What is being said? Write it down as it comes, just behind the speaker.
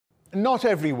Not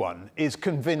everyone is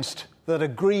convinced that a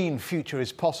green future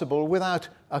is possible without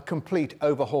a complete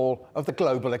overhaul of the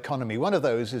global economy. One of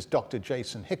those is Dr.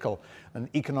 Jason Hickel, an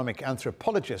economic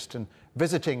anthropologist and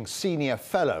visiting senior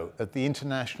fellow at the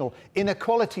International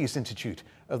Inequalities Institute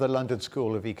of the London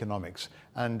School of Economics.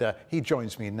 And he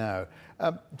joins me now.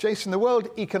 Jason, the World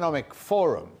Economic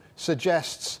Forum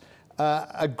suggests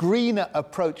a greener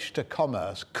approach to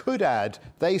commerce could add,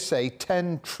 they say,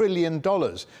 $10 trillion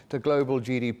to global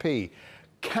GDP.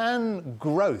 Can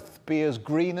growth be as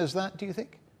green as that, do you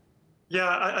think? Yeah,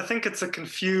 I think it's a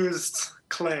confused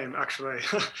claim, actually.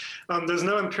 There's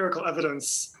no empirical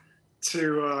evidence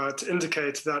to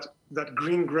indicate that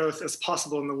green growth is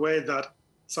possible in the way that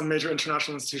some major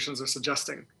international institutions are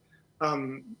suggesting.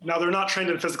 Now, they're not trained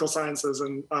in physical sciences,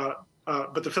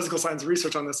 but the physical science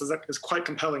research on this is quite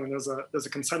compelling, and there's a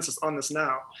consensus on this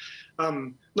now.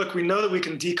 Look, we know that we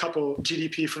can decouple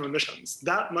GDP from emissions.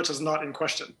 That much is not in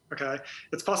question, okay?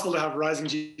 It's possible to have rising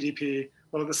GDP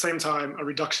while at the same time a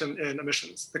reduction in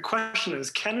emissions. The question is,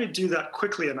 can we do that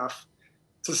quickly enough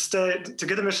to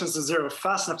get emissions to zero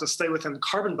fast enough to stay within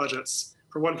carbon budgets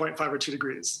for 1.5 or 2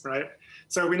 degrees, right?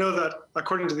 So we know that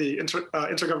according to the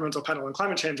Intergovernmental Panel on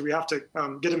Climate Change, we have to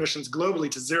get emissions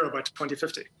globally to zero by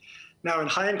 2050. Now, in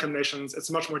high-income nations, it's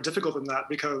much more difficult than that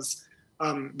because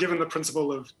given the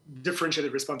principle of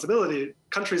differentiated responsibility,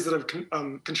 countries that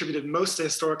have contributed most to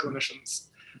historical emissions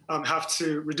have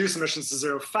to reduce emissions to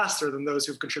zero faster than those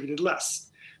who've contributed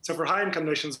less. So for high-income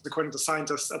nations, according to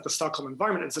scientists at the Stockholm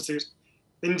Environment Institute,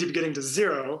 they need to be getting to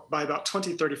zero by about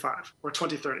 2035 or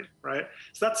 2030, right?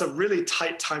 So that's a really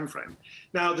tight time frame.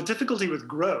 Now, the difficulty with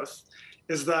growth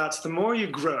is that the more you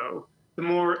grow, the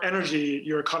more energy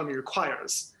your economy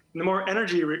requires. And the more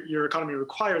energy your economy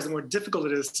requires, the more difficult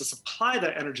it is to supply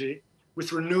that energy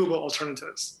with renewable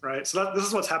alternatives, right? So this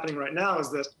is what's happening right now,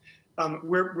 is that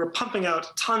we're pumping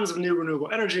out tons of new renewable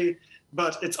energy,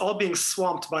 but it's all being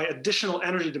swamped by additional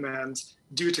energy demands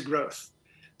due to growth.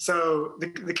 So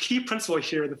the key principle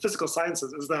here in the physical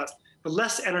sciences is that the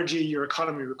less energy your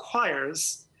economy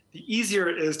requires, the easier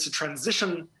it is to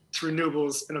transition to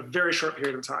renewables in a very short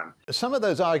period of time. Some of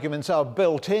those arguments are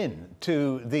built in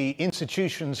to the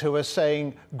institutions who are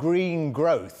saying green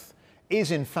growth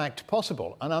is in fact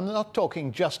possible. And I'm not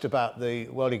talking just about the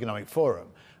World Economic Forum.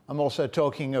 I'm also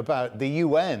talking about the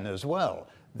UN as well.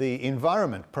 The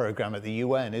environment program at the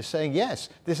UN is saying, yes,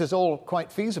 this is all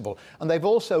quite feasible. And they've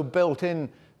also built in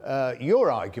your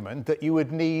argument that you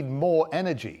would need more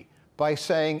energy by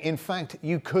saying, in fact,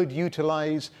 you could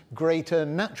utilize greater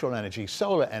natural energy,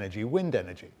 solar energy, wind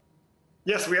energy.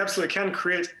 Yes, we absolutely can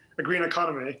create a green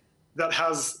economy that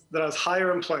has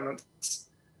higher employment,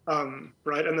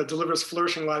 right, and that delivers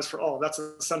flourishing lives for all. That's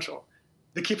essential.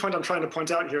 The key point I'm trying to point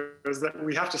out here is that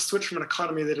we have to switch from an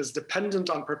economy that is dependent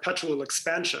on perpetual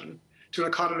expansion to an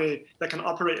economy that can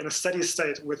operate in a steady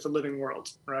state with the living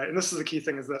world, right? And this is the key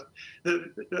thing, is that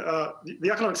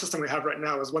the economic system we have right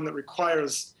now is one that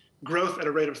requires growth at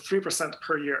a rate of 3%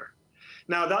 per year.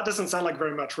 Now, that doesn't sound like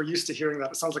very much. We're used to hearing that.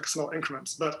 It sounds like small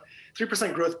increments, but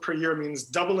 3% growth per year means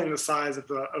doubling the size of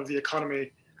the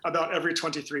economy about every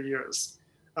 23 years.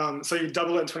 So you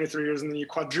double it in 23 years, and then you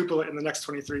quadruple it in the next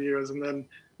 23 years, and then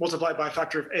multiply it by a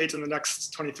factor of 8 in the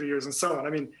next 23 years, and so on. I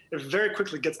mean, it very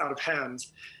quickly gets out of hand.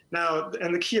 Now,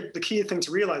 and the key thing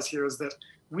to realize here is that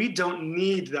we don't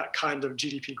need that kind of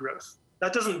GDP growth.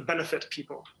 That doesn't benefit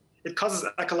people. It causes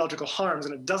ecological harms,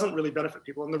 and it doesn't really benefit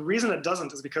people. And the reason it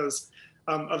doesn't is because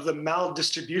of the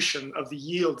maldistribution of the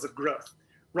yields of growth.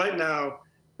 Right now,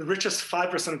 the richest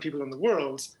 5% of people in the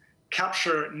world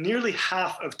capture nearly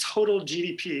half of total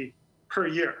GDP per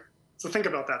year. So think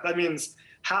about that. That means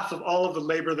half of all of the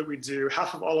labor that we do,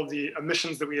 half of all of the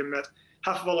emissions that we emit,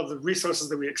 half of all of the resources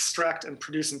that we extract and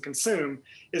produce and consume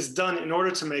is done in order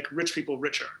to make rich people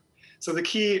richer. So the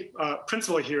key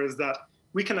principle here is that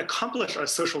we can accomplish our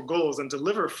social goals and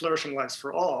deliver flourishing lives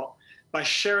for all by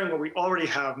sharing what we already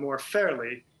have more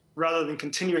fairly, rather than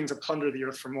continuing to plunder the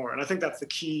earth for more. And I think that's the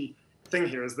key thing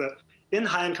here, is that in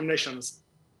high-income nations,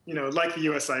 you know, like the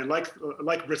USA,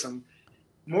 like Britain,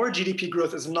 more GDP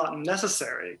growth is not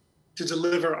necessary to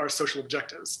deliver our social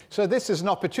objectives. So this is an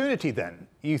opportunity then,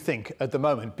 you think, at the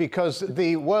moment, because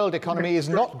the world economy is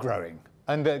not growing,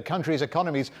 and countries'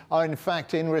 economies are in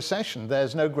fact in recession.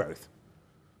 There's no growth.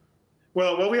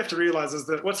 Well, what we have to realize is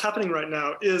that what's happening right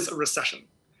now is a recession.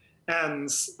 And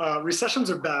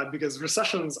recessions are bad because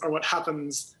recessions are what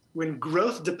happens when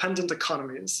growth-dependent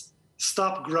economies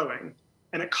stop growing,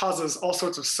 and it causes all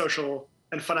sorts of social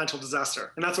and financial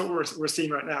disaster. And that's what we're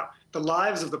seeing right now. The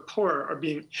lives of the poor are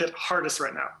being hit hardest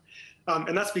right now.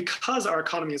 And that's because our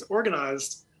economy is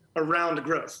organized around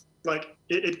growth.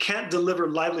 it can't deliver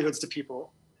livelihoods to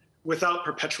people without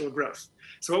perpetual growth.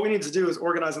 So what we need to do is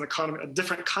organize an economy, a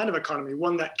different kind of economy,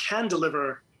 one that can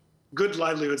deliver good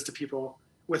livelihoods to people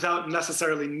without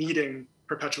necessarily needing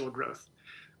perpetual growth.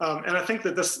 And I think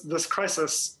that this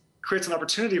crisis creates an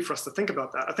opportunity for us to think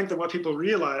about that. I think that what people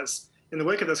realize in the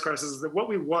wake of this crisis is that what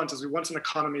we want is an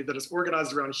economy that is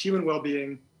organized around human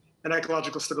well-being and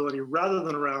ecological stability rather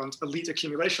than around elite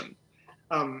accumulation.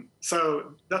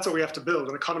 So that's what we have to build,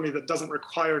 an economy that doesn't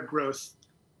require growth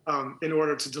in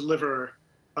order to deliver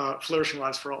flourishing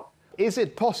lives for all. Is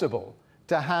it possible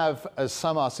to have, as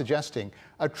some are suggesting,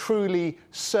 a truly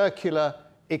circular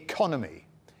economy?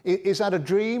 Is that a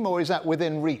dream or is that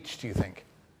within reach, do you think?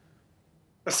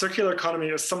 A circular economy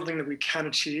is something that we can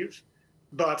achieve,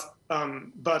 but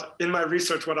in my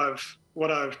research, what I've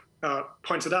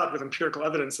pointed out with empirical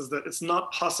evidence is that it's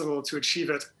not possible to achieve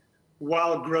it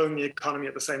while growing the economy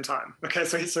at the same time. Okay,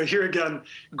 so here again,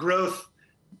 growth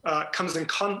comes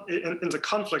into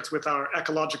conflict with our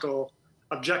ecological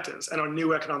objectives and our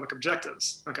new economic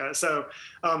objectives. Okay, so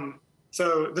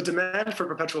the demand for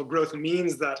perpetual growth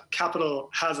means that capital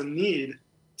has a need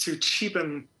to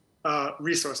cheapen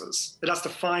resources. It has to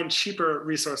find cheaper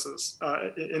resources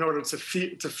in order to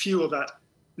fuel that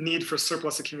need for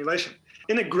surplus accumulation.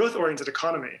 In a growth-oriented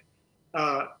economy,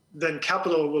 then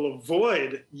capital will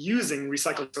avoid using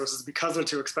recycled resources because they're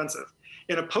too expensive.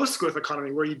 In a post-growth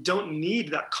economy where you don't need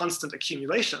that constant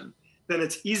accumulation, then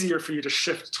it's easier for you to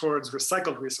shift towards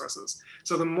recycled resources.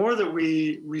 So the more that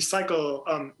we recycle,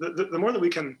 the more that we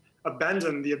can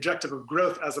abandon the objective of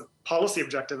growth as a policy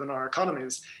objective in our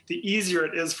economies, the easier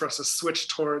it is for us to switch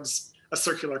towards a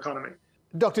circular economy.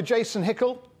 Dr. Jason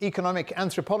Hickel, economic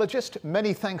anthropologist,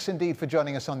 many thanks indeed for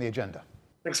joining us on The Agenda.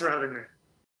 Thanks for having me.